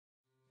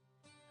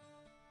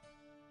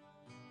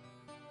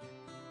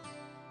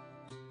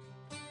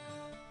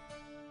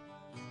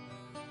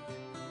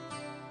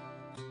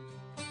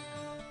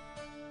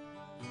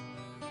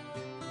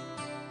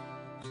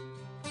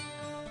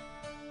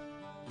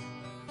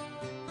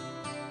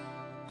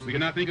We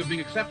cannot think of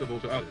being acceptable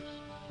to others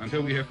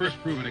until we have first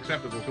proven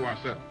acceptable to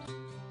ourselves.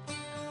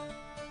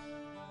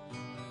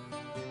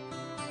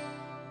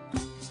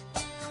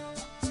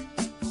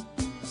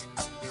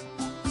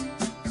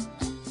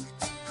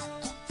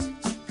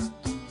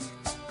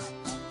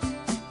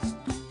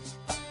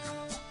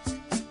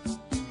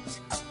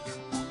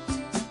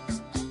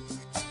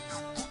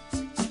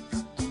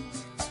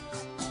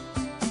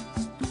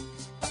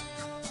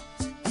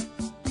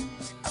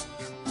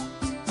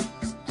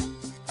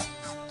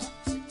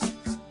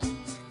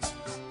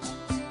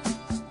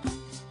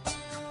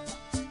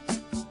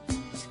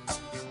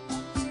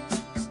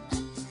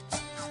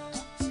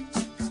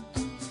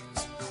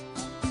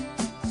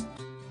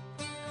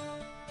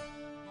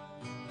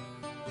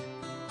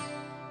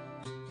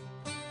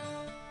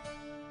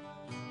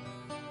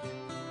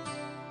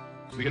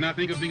 We cannot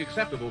think of being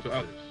acceptable to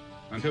others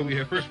until we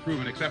have first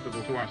proven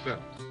acceptable to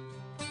ourselves.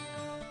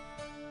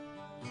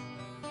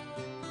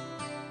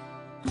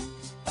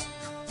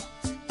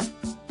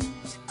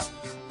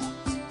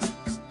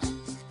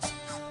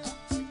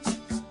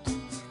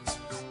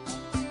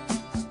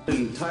 An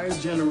entire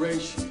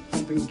generation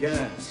pumping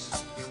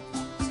gas,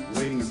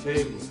 waiting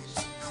tables,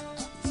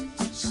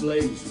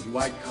 slaves with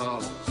white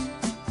collars.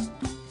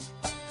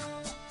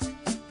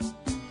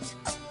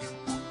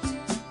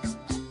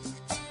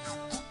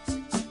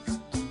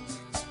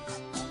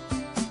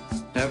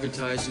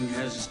 Advertising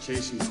has us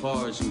chasing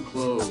cars and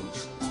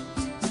clothes,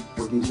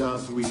 working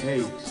jobs we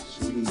hate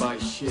so we can buy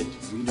shit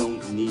we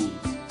don't need.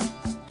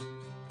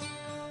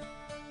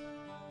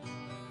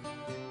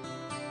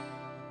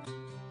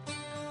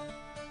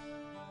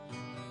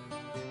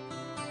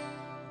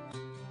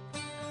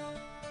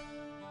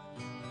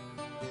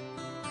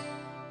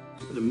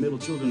 We're the middle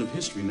children of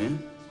history,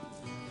 man.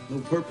 No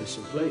purpose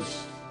or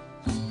place.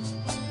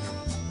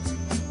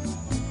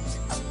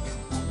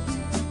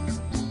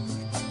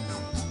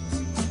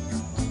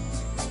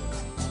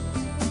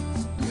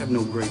 We have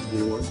no Great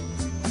War,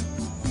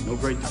 no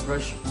Great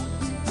Depression.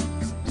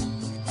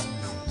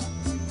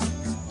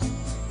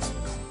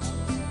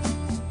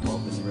 We've all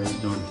been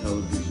raised on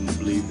television to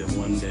believe that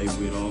one day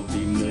we'd all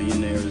be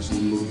millionaires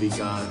and movie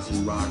gods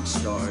and rock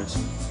stars,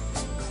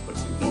 but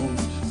we won't.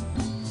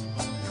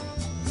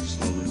 We're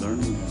slowly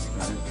learning that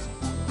fact.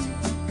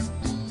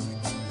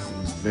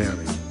 We're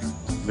very,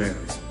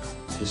 very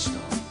pissed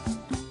off.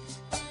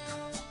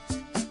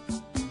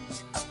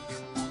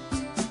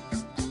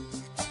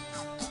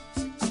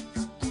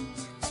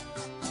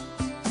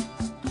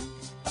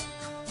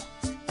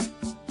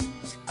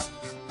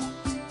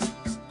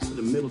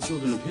 The middle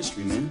children of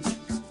history, man.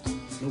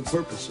 No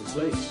purpose or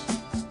place.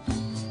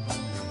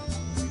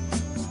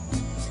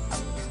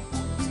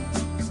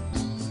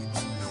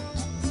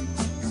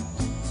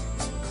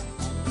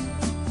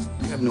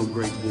 We have no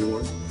Great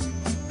War,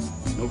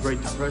 no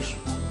Great Depression.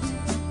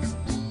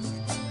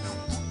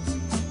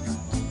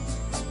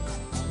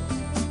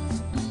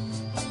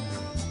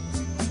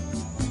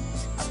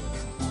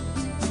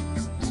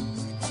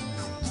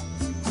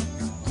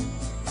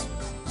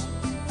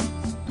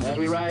 As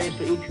we rise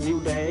to each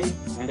new day,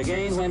 and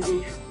again when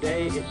each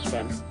day is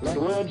spent, let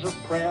words of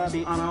prayer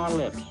be on our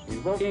lips,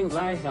 invoking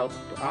thy help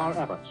to our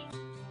efforts.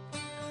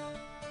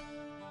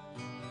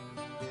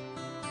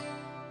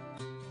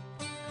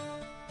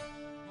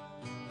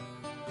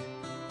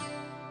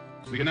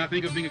 We cannot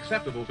think of being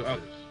acceptable to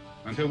others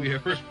until we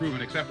have first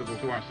proven acceptable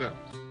to ourselves.